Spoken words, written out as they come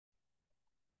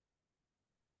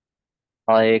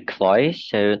Hi Chloe,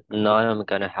 so now I'm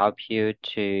gonna help you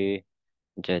to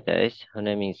do this. Hôm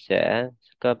nay mình sẽ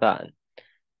các bạn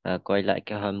quay lại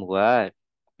cái homework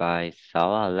bài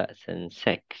 6 ở lesson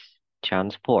 6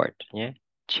 transport nhé.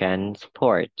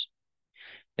 Transport.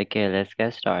 Okay, let's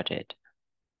get started.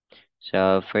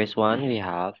 So first one we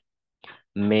have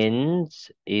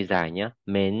means y dài nhé.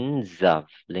 Means of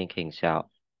linking sound.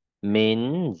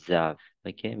 Means of.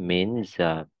 Okay, means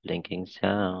of linking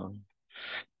sound.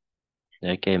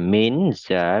 Okay,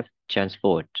 means of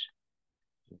transport.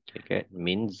 Okay,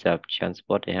 means of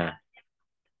transport ha.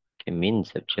 Okay,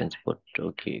 means of transport.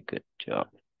 Okay, good job.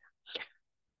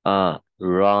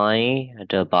 Ride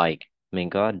the bike. Mình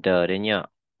có the đấy nhá.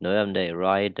 Nói âm đây,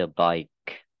 ride the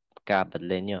bike. Ca bật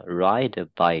lên nhá. Ride the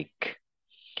bike.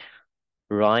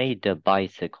 Ride the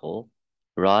bicycle.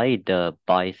 Ride the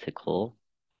bicycle.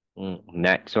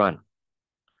 Next one.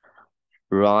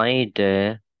 Ride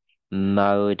the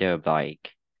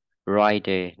motorbike. Ride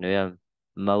the, nói âm.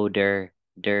 Motor.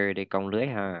 Der để cong lưới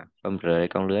ha. Không rửa để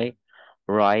cong lưới.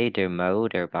 Ride the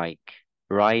motorbike.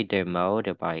 Ride the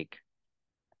motorbike.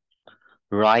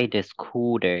 Ride the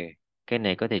scooter. Cái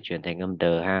này có thể chuyển thành âm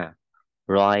đờ ha.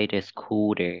 Ride the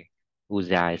scooter. U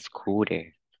dài scooter.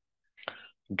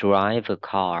 Drive a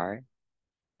car.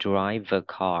 Drive a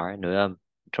car. Nữa âm.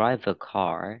 Drive a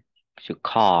car. Chữ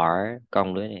car.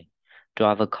 Cong lưới này.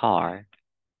 Drive a car.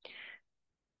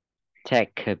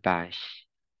 Take a bus.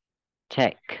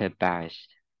 Take a bus.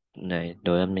 Này,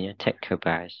 đổi âm này nhé. Take a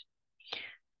bus.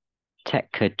 Take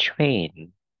a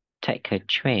train. Take a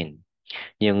train.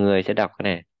 Nhiều người sẽ đọc cái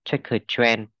này take a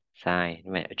train, sai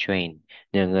mẹ train.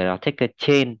 Nhiều người đọc take a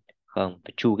train, không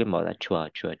phải chu cái mỏ là chùa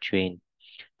chùa train.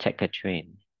 Take a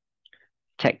train.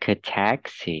 Take a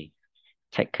taxi.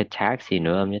 Take a taxi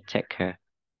nữa âm nhé. Take a.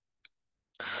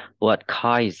 What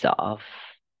kinds of,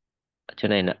 chỗ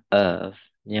này là of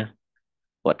nhé.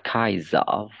 What kinds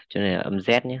of, chỗ này là âm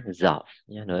z nhé. Of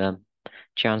nhé, nữa âm.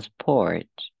 Transport.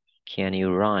 Can you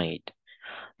ride?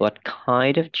 What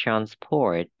kind of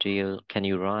transport can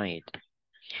you ride?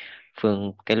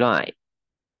 Cái loại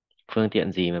phương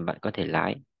tiện gì mà bạn có thể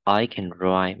lái? I can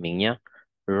ride mình nhé.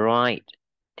 Ride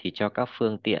thì cho các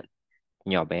phương tiện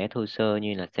nhỏ bé thô sơ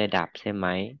như là xe đạp, xe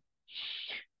máy,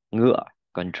 ngựa.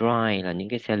 Còn drive là những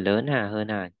cái xe lớn hơn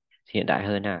hiện đại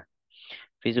hơn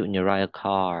Ví dụ như ride a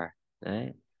car,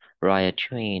 đấy. Ride a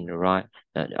train,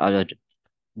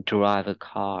 drive a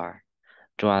car,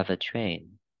 drive a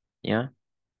train, nhá.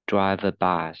 Drive a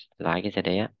bus, lái cái xe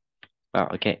đấy á.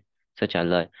 Ok, câu trả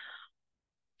lời.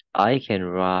 I can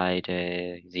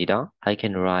ride gì đó. I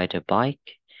can ride a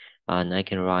bike and I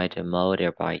can ride a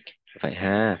motorbike. Vậy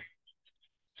ha.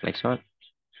 Next one.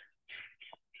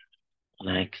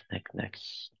 Next, next,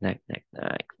 next, next, next,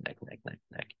 next, next, next, next,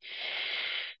 next.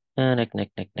 Next,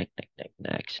 next, next, next, next, next,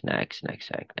 next, next,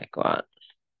 next, next, next one.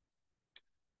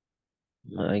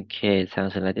 Okay, sang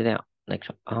slide tiếp theo. Next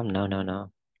one. Oh, no, no,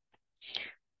 no.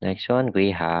 Next one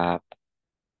we have.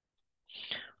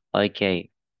 Okay.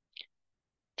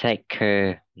 Take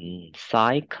a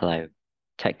cycle.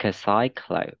 Take a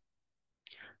cycle.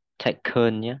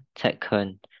 Taken nhé.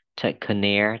 Taken. Taken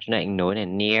near. Chỗ này anh nối này.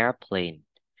 Near plane.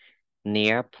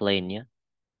 Near plane nhé.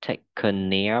 Take an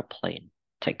airplane.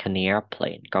 Take an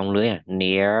airplane. Cong lưới à.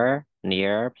 Near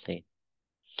plane.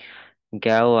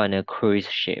 Go on a cruise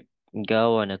ship.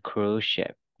 Go on a cruise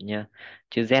ship nhá.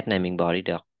 Chữ Z này mình bỏ đi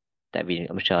được. Tại vì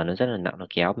âm sờ nó rất là nặng, nó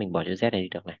kéo, mình bỏ chữ Z này đi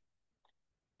được này.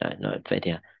 Đấy, vậy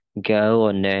thì go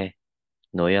on a,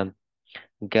 nối âm.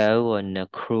 Go on a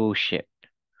cruise ship.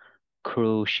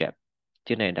 Cruise ship.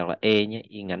 Chữ này đọc là E nhé.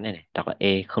 Y ngắn này, đọc là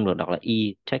E, không được đọc là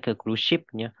Y. Take a cruise ship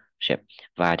nhá. Ship.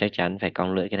 Và chắc chắn phải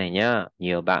cong lưỡi cái này nhá.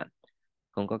 Nhiều bạn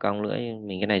không có cong lưỡi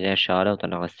mình cái này ra sờ đâu, toàn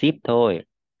đọc là ship thôi.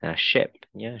 Ship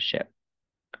nhé. Ship.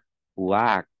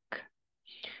 Walk.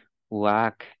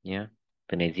 Walk nhé.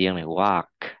 Từ này riêng này. Walk.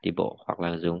 Đi bộ hoặc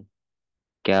là dùng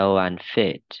go and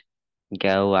fit.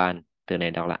 Go and. Từ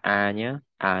này đọc là a nhé.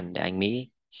 And để anh Mỹ.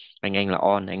 Anh là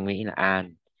on, anh Mỹ là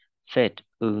and. Fit.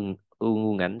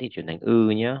 Ngu ngắn thì chuyển thành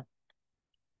nhé.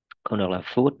 Không được là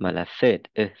food mà là fit.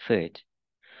 Fit.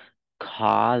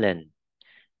 Colin.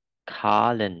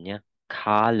 Colin nhé.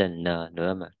 Colin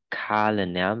nữa mà.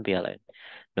 Colin ambulance.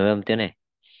 Nữa âm tiếng này.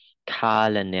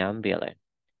 Call an ambulance.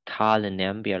 Call an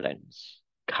ambulance.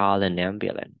 Call an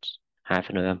ambulance. Hai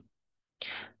phần nội âm.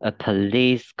 A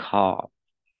police car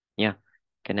nha.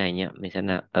 Cái này nhá, mình sẽ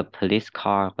là a police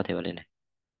car, có thể vào đây này.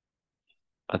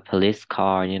 A police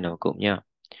car như nào cũng nhá.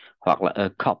 Hoặc là a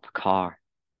cop car.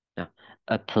 Nào.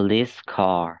 A police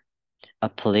car. A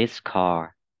police car.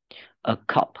 A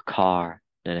cop car.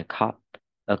 Đây là cop.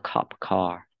 A cop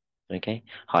car. Ok.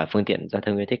 Hỏi phương tiện giao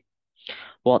thông yêu thích.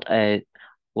 What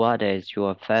What is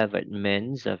your favorite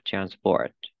means of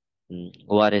transport?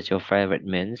 What is your favorite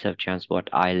means of transport?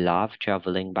 I love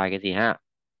traveling by cái gì ha?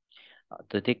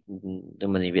 Tôi thích tôi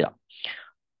mình gì vậy?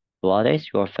 What is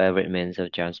your favorite means of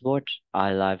transport?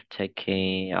 I love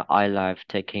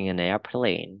taking an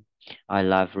airplane. I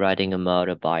love riding a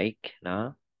motorbike.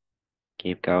 Đó.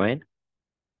 Keep going.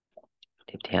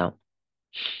 Tiếp theo.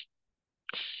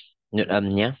 Nốt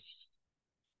âm nhé.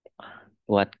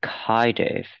 What kind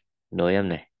of nối âm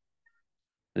này.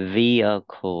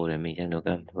 Vehicle này mình sẽ nối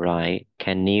âm. Right.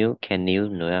 Can you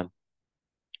nối âm.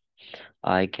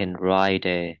 I can ride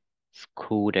a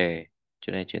scooter.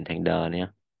 Chỗ này chuyển thành đờ nhé.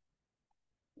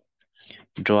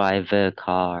 Drive a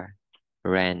car.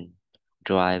 Rent.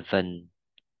 Drive an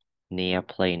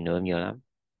airplane nối âm nhiều lắm.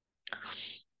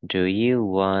 Do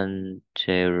you want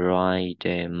to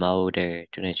ride a motor?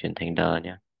 Chỗ này chuyển thành đờ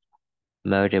nhé.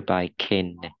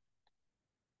 Motorbiking này.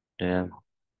 Được không?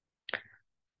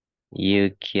 You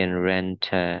can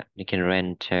renter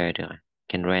được rồi.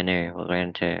 Can renter hoặc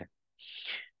renter.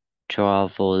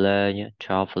 Traveler nhé.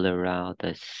 Travel around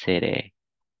the city.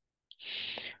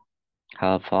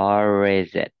 How far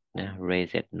is it?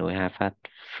 Is it nối hai phát.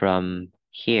 From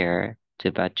here to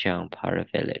Bachang Para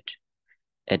Village.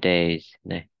 It is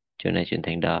này. Chỗ này chuyển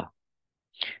thành đờ.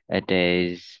 It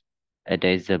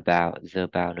is about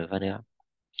nối phát nữa.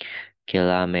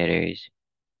 Kilometers.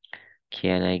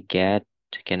 Can I get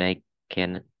can I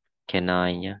can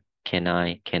I nhá can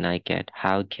I get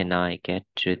how can I get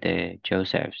to the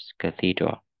Joseph's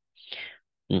Cathedral?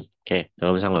 Ok,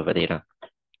 rồi xong rồi vậy thì nào.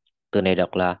 Từ này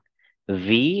đọc là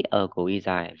ví ở cổ y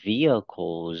dài,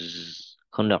 vehicles,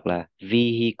 không đọc là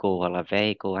vehicle hoặc là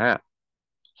vehicle ha.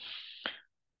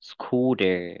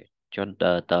 Scooter cho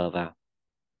tờ vào.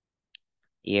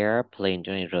 Airplane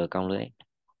cho này r cong lưỡi.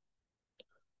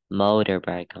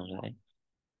 Motorbike cong lưỡi.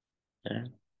 Đó.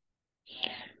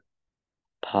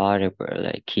 Portable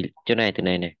là chỗ này từ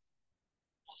này này.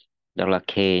 Đọc là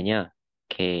K nhá.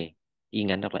 K. Y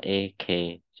ngắn đọc là E. K.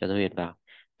 Cho tôi Huyền vào.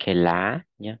 K lá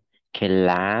nhá.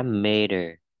 Kilometer.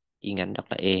 Y ngắn đọc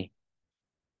là E.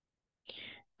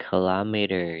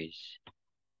 Kilometers.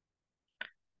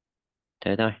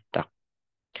 Thế thôi. Đọc.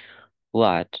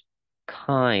 What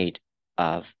kind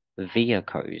of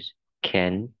vehicles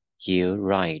can you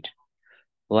ride?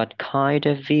 What kind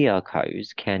of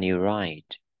vehicles can you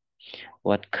ride?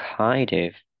 What kind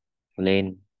of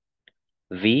lên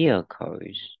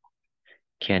vehicles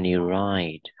can you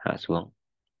ride? Hạ xuống.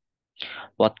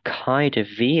 What kind of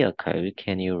vehicle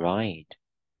can you ride?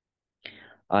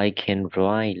 I can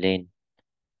ride lên.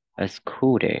 A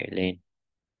scooter lên.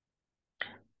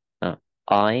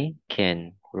 I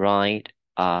can ride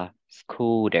a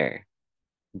scooter.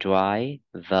 Drive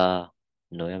the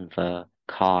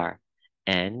car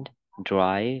and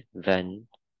drive an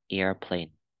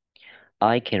airplane.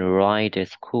 I can ride a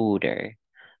scooter,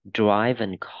 drive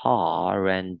a car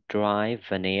and drive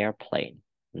an airplane.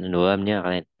 Nối âm nhé,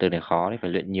 cái này, từ này khó đấy, phải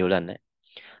luyện nhiều lần đấy.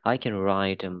 I can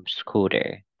ride a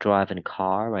scooter, drive a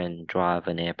car and drive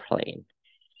an airplane.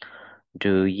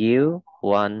 Do you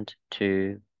want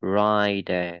to ride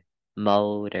a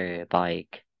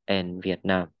motorbike in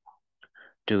Vietnam?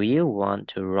 Do you want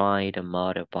to ride a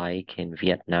motorbike in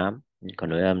Vietnam? Còn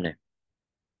nối âm này.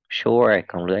 Sure,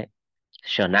 còn lưỡi.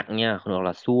 Sợ nặng nha, không được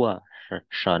là sure.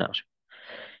 Sợ nặng.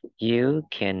 You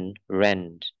can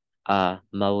rent a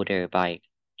motorbike.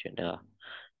 Chuyện đó.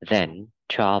 Then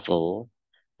travel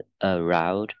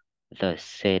around the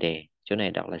city. Chỗ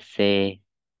này đọc là C.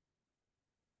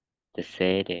 The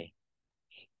city.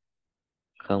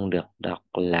 Không được đọc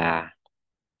là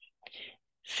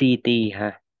city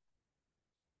ha.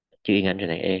 Chữ ngắn chỗ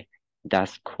này E.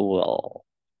 That's cool.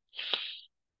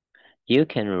 You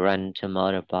can rent a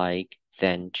motorbike,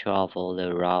 then travel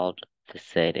around the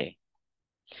city.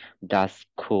 That's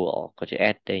cool. Có chữ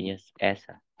S đây nhé. S.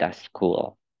 That's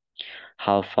cool.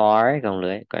 How far? Gòng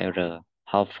lưới. Có R.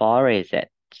 How far is it?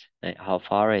 Đấy, how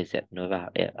far is it? Nối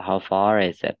vào. How far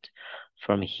is it?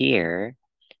 From here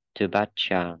to Bát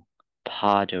Tràng.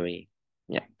 Pottery.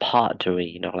 Yeah,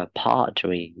 pottery. Nó là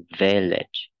pottery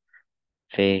village.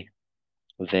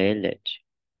 Village.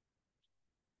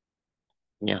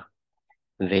 Yeah,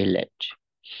 village.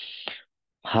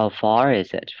 How far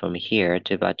is it from here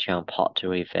to Bachang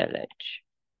Pottery Village?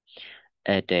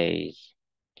 It is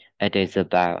it is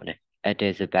about it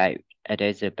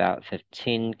is about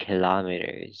 15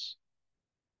 kilometers.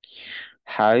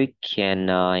 How can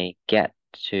I get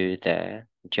to the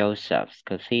Joseph's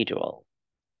Cathedral?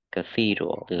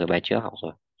 Cathedral từ bài trước học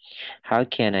rồi. How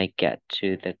can I get to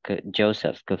the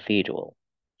Joseph's Cathedral?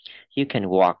 You can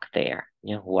walk there.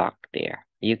 You walk there.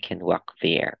 You can walk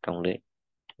there. Công luyện.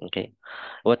 Okay.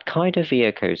 What kind of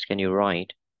vehicles can you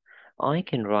ride? I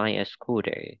can ride a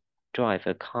scooter, drive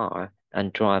a car,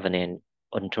 and drive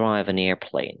an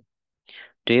airplane.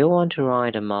 Do you want to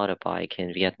ride a motorbike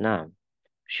in Vietnam?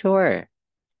 Sure.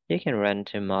 You can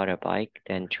rent a motorbike,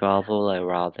 then travel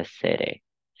around the city.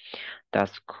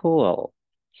 That's cool.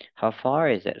 How far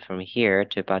is it from here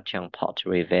to Bachang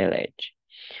Pottery Village?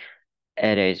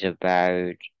 It is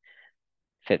about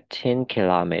 15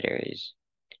 kilometers.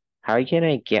 How can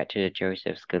I get to the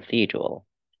Joseph's Cathedral?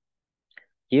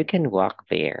 You can walk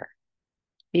there.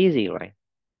 Easy, right?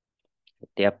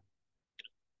 They're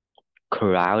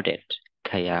crowded,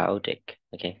 chaotic.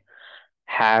 Okay.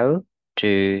 How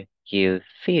do you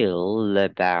feel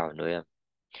about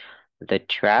the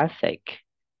traffic?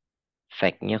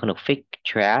 Phạt nhá, không được fix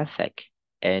traffic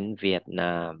in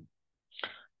Vietnam.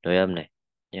 Nội âm này.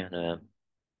 Nha, nội âm.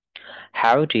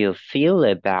 How do you feel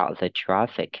about the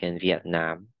traffic in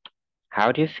Vietnam?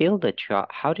 How do you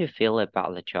feel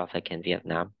about the traffic in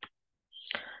Vietnam?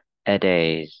 It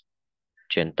is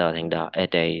chuyển tờ thành đờ.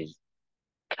 It is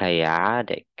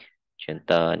chaotic. Chuyển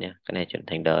tờ nhé. Cái này chuyển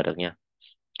thành đờ được nha.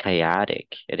 Chaotic.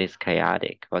 It is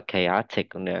chaotic. Và chaotic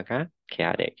cũng được ha.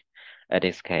 Chaotic. It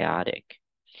is chaotic.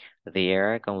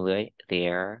 There cộng lưới.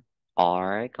 There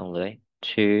are cộng lưới.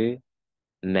 Too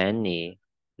many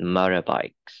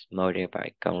motorbikes.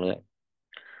 Motorbike cộng lưới.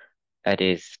 It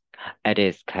is it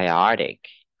is chaotic.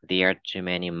 There are too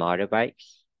many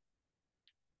motorbikes.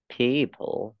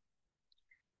 People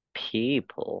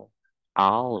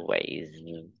always,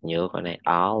 nhớ con này,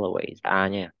 always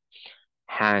nha.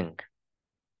 Honk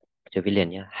cho viết liền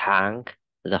nhá. Honk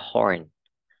the horn.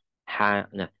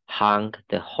 Honk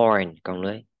the horn cộng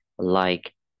lưới.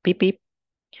 Like beep beep.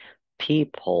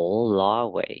 People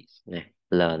always này,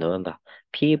 L nữa vào.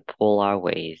 People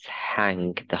always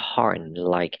honk the horn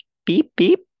like beep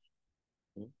beep.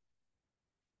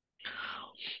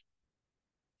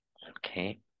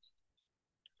 Okay.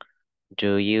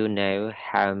 Do you know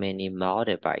how many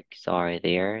motorbikes are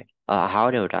there?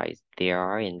 Motorbikes there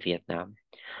are in Vietnam?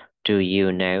 Do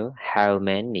you know how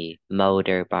many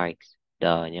motorbikes?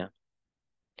 Đờ nhá.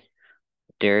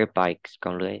 Their bikes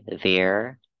cộng lưới.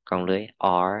 There cộng lưới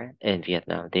are in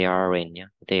Vietnam. They are in nhá.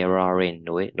 There are in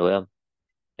nối âm.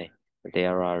 Đây.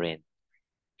 There are in.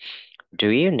 Do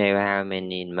you know how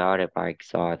many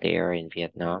motorbikes are there in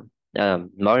Vietnam?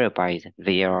 Motorbikes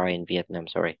there are in Vietnam,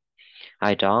 sorry.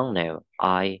 I don't know.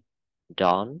 I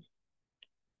don't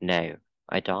know.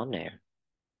 I don't know.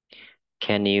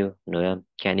 Can you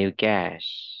guess?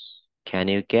 Can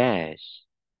you guess?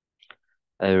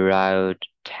 Around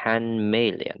 10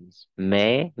 millions.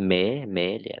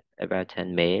 Million. About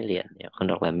 10 million. Không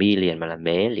đọc là million mà là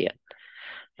million.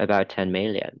 About 10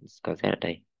 millions. Có sẽ ở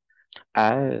đây.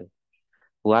 Oh,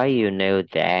 why you know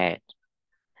that?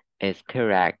 It's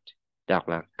correct. Đọc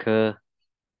là cơ.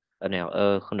 Ở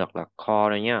nào không đọc là co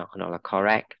đâu nhá. Không đọc là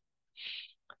correct.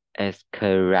 It's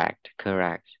correct.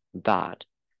 But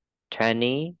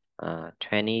 20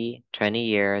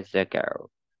 years ago.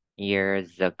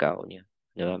 Yeah.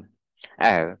 No.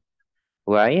 Oh,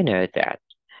 well, you know that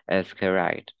is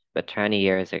correct. But 20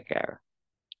 years ago.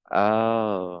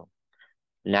 Oh,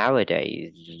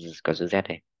 nowadays, có chữ Z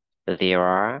này. There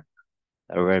are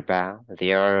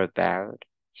about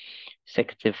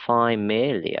 65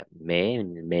 million.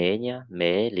 Mé nhá,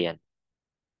 million.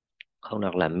 Không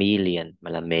đọc là million,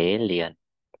 mà là million.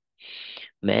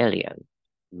 Million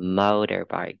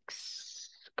motorbikes.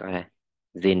 Có thể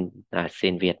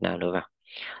xin Việt Nam đúng không?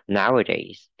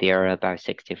 Nowadays, there are about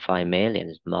 65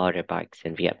 million motorbikes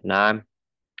in Vietnam.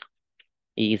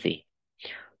 Easy.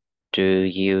 Do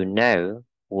you know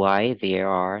why there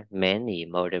are many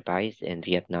motorbikes in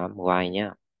Vietnam? Why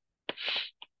nhá?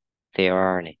 There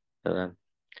are này. Đúng không?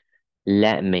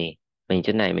 Let me. Mình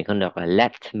chỗ này mình không đọc là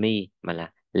let me mà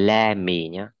là let me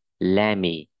nhá. Let me.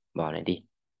 Bỏ này đi.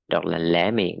 Đọc là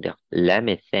let me được. Let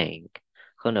me think.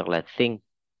 Không đọc là think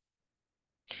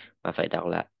mà phải đọc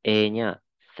là e nhá.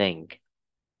 Think.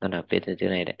 Nó đọc viết từ chữ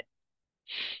này đấy.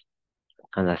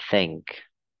 Còn là think.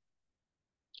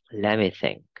 Let me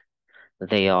think.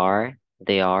 They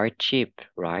are cheap,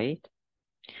 right?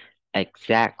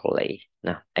 Exactly.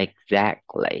 Nào,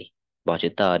 exactly. Bỏ chữ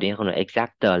tờ đi, không nói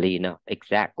exactly nào.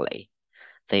 Exactly.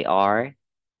 They are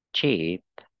cheap.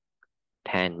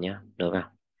 Pen nhá, đúng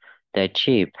không? They're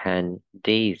cheap and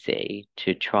easy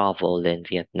to travel in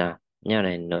Vietnam. Nhá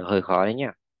này nó hơi khó đấy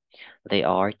nhá. They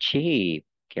are cheap.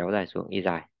 Kéo dài xuống, y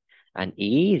dài. And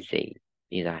easy.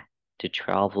 Y dài. To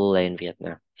travel in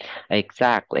Vietnam.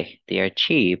 Exactly. They are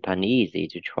cheap and easy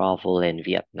to travel in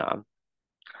Vietnam.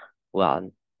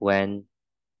 Well, when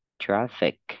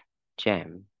traffic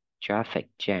jam,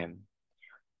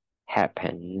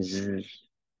 happens,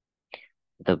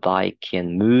 the bike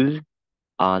can move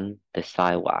on the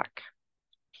sidewalk.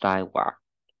 Sidewalk.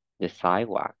 The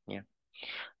sidewalk. Yeah.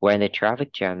 When the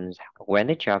traffic jam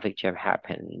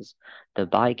happens, the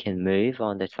bike can move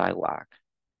on the sidewalk.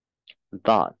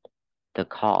 But the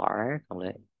car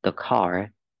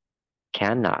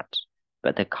cannot.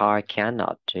 But the car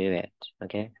cannot do it.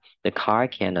 Okay? The car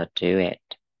cannot do it.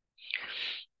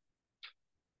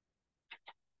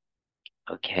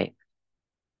 Okay.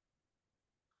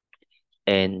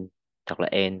 En, đọc là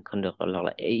en, không được đọc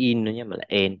là in nữa nhé, mà là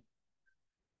en.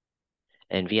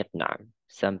 In Vietnam,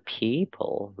 some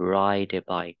people ride a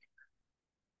bike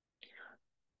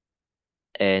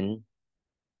in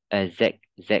a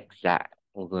zigzag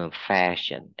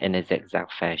fashion. In a zigzag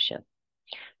fashion.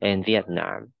 In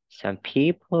Vietnam, some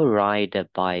people ride a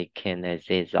bike in a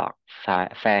zigzag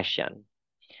fashion.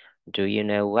 Do you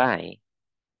know why?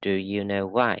 Do you know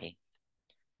why?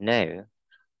 No.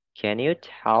 Can you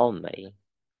tell me?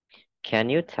 Can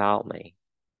you tell me?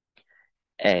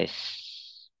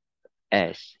 S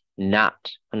not,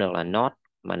 không được là not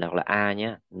mà được là a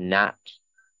nhé. Not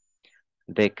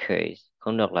because,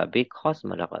 không được là because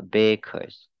mà được là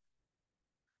because.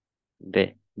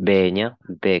 B nhé,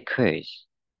 because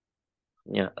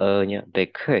nhé, nhé,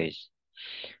 because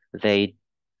they,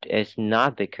 it's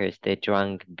not because they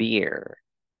drank beer,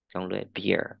 không được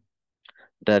beer,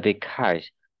 but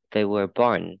because they were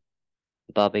born,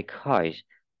 but because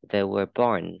they were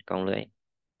born, không được,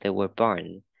 they were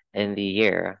born in the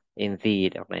year, in the,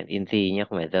 đọc này, in the nhé,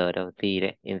 không phải the đâu, the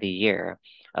đấy, in the year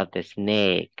of the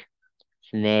snake,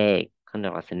 snake, không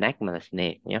được là snack mà là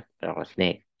snake nhé, đọc là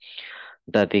snake,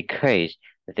 but because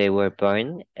they were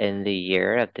born in the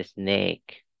year of the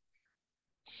snake,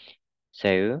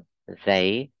 so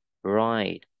they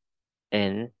ride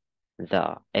in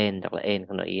the, in, đọc là in,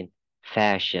 không được in,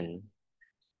 fashion,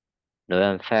 nỗi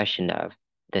âm fashion of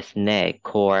the snake,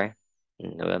 core,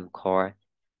 nỗi âm core,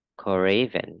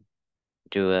 Coraven,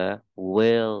 do a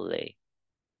wheelie.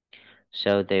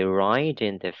 So they ride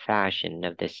in the fashion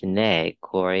of the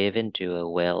snake, or even do a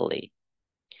wheelie.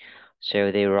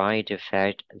 So they ride in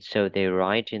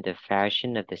the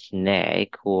fashion of the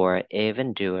snake, or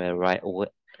even do a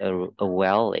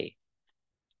wheelie.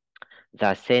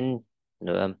 That's in,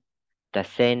 no,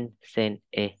 that's in,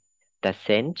 that's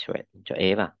interesting.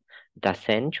 That's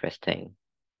interesting.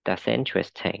 That's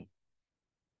interesting.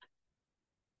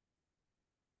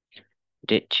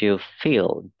 Did you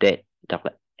feel that? Đọc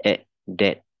là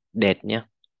that nhá.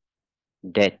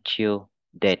 Did you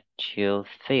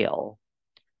feel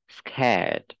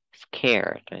scared,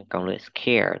 còn lại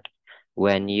scared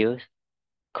when you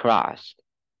crossed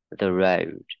the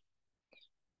road.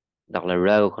 Đọc là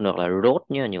road, không đọc là road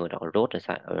nhá, nhưng mà đọc là road là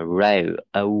sao? Road,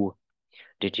 oh.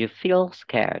 Did you feel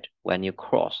scared when you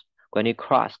crossed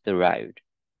the road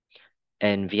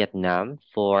in Vietnam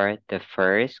for the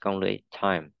first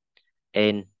time?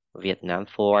 In Vietnam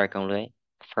for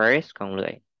first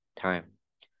time.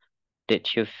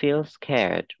 Did you feel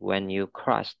scared when you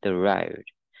crossed the road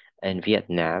in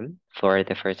Vietnam for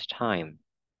the first time?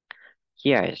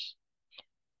 Yes,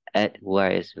 it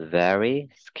was very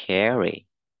scary.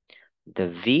 The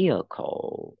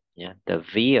vehicle, yeah, the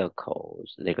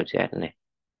vehicles, they go together,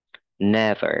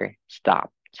 never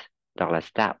stopped. Đọc là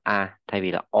stop a, thay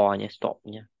vì là o nhé, stop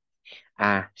nhé.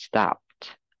 A,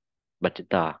 stopped, but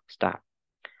the stop.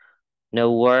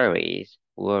 No worries,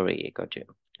 worry, go to,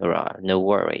 rồi, no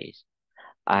worries.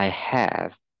 I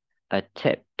have a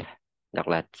tip, đọc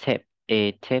là tip,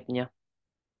 a tip nhé,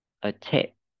 a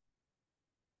tip.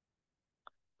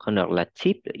 Không được là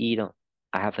tip y đâu.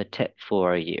 I have a tip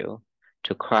for you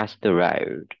to cross the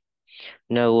road.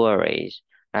 No worries.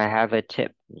 I have a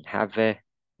tip.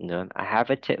 No, I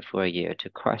have a tip for you to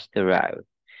cross the road.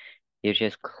 You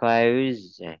just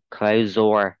close your,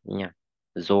 yeah,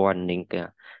 your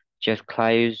just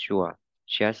close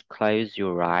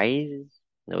your eyes.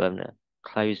 No,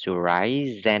 close your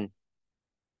eyes and,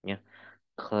 yeah,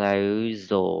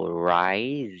 close your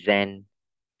eyes and,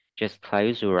 just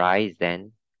close your eyes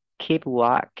and keep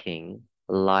walking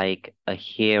like a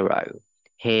hero.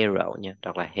 Hero nha,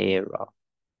 đọc là hero.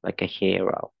 Like a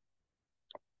hero.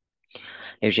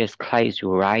 You just close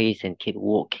your eyes and keep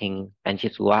walking and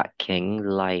just walking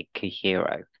like a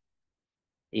hero.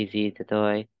 Easy thế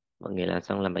thôi. Mọi người làm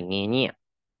xong là bạn nghe nhé.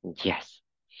 Yes.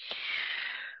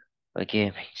 Ok,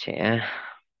 mình sẽ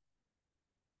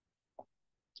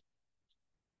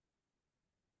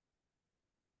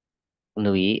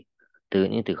lưu ý từ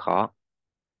những từ khó.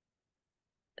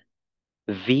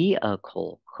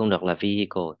 Vehicle, không được là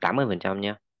vehicle, 80%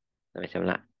 nhé. Rồi xem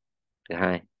lại. Thứ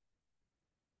hai.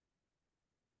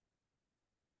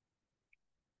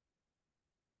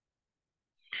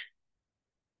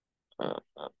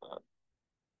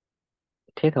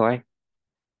 Thế thôi.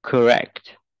 Correct.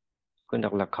 Không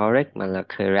đọc là correct mà là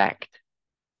correct.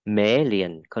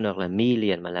 Million. Không đọc là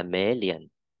million mà là million.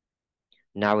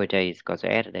 Nowadays có chữ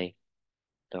S ở đây.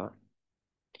 Đó.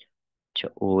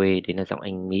 Trời ơi, đấy là giọng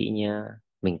Anh Mỹ nha.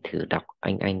 Mình thử đọc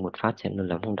Anh một phát xem nó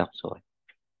lắm không đọc rồi.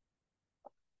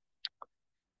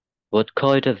 What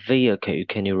kind of vehicle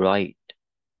can you ride?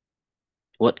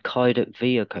 What kind of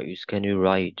vehicles can you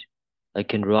ride? I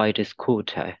can ride a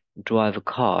scooter, drive a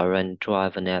car, and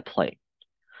drive an airplane.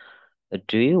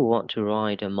 Do you want to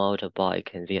ride a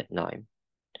motorbike in Vietnam?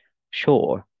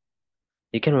 Sure.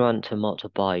 You can rent a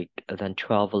motorbike and then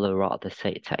travel around the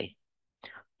city.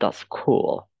 That's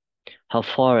cool. How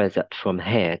far is it from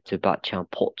here to Bachang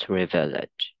Pottery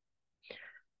Village?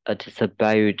 It is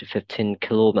about 15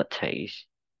 kilometers.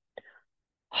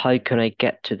 How can I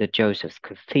get to the Joseph's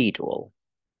Cathedral?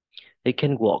 You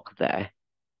can walk there.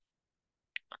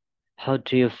 How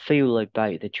do you feel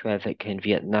about the traffic in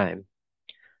Vietnam?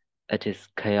 It is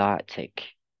chaotic.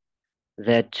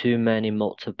 There are too many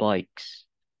motorbikes.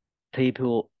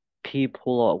 People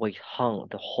people always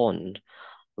honk the horn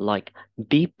like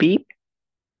beep beep.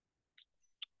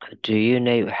 Do you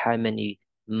know how many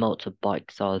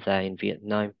motorbikes are there in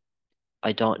Vietnam?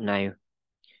 I don't know.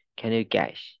 Can you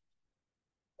guess?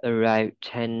 Around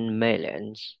 10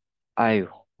 millions. Oh,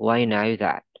 why know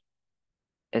that?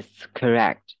 It's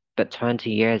correct, but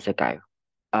 20 years ago.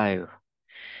 Oh,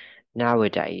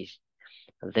 nowadays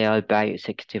there are about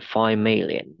 65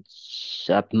 million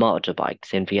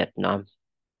motorbikes in Vietnam.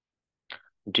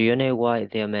 Do you know why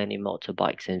there are many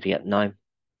motorbikes in Vietnam?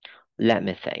 Let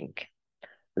me think.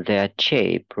 They're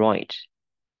cheap, right?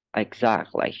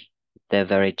 Exactly. They're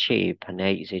very cheap and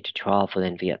easy to travel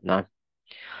in Vietnam.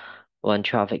 When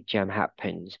traffic jam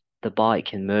happens, the bike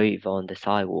can move on the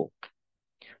sidewalk,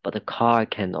 but the car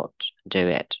cannot do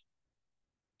it.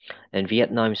 In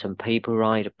Vietnam, some people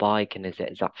ride a bike in a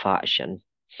zigzag fashion.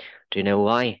 Do you know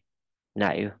why?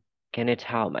 No. Can you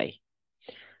tell me?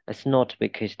 It's not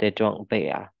because they drank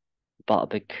beer, but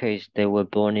because they were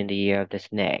born in the year of the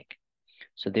snake.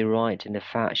 So they ride in the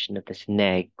fashion of the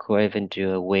snake or even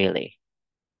do a wheelie.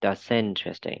 That's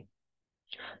interesting.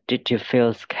 Did you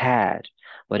feel scared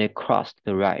when you crossed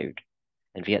the road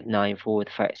in Vietnam for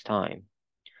the first time?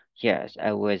 Yes,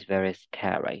 it was very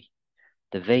scary.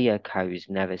 The vehicles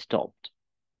never stopped.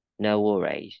 No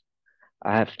worries.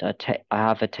 I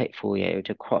have a tip for you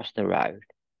to cross the road.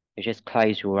 You just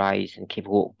close your eyes and keep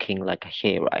walking like a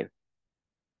hero.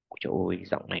 Ôi trời ơi,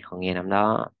 giọng này khó nghe lắm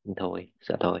đó. Thôi,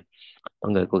 sợ thôi.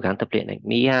 Mọi người cố gắng tập luyện này.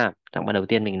 Mỹ ha, giọng ban đầu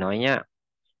tiên mình nói nhá.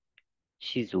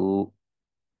 Shizu.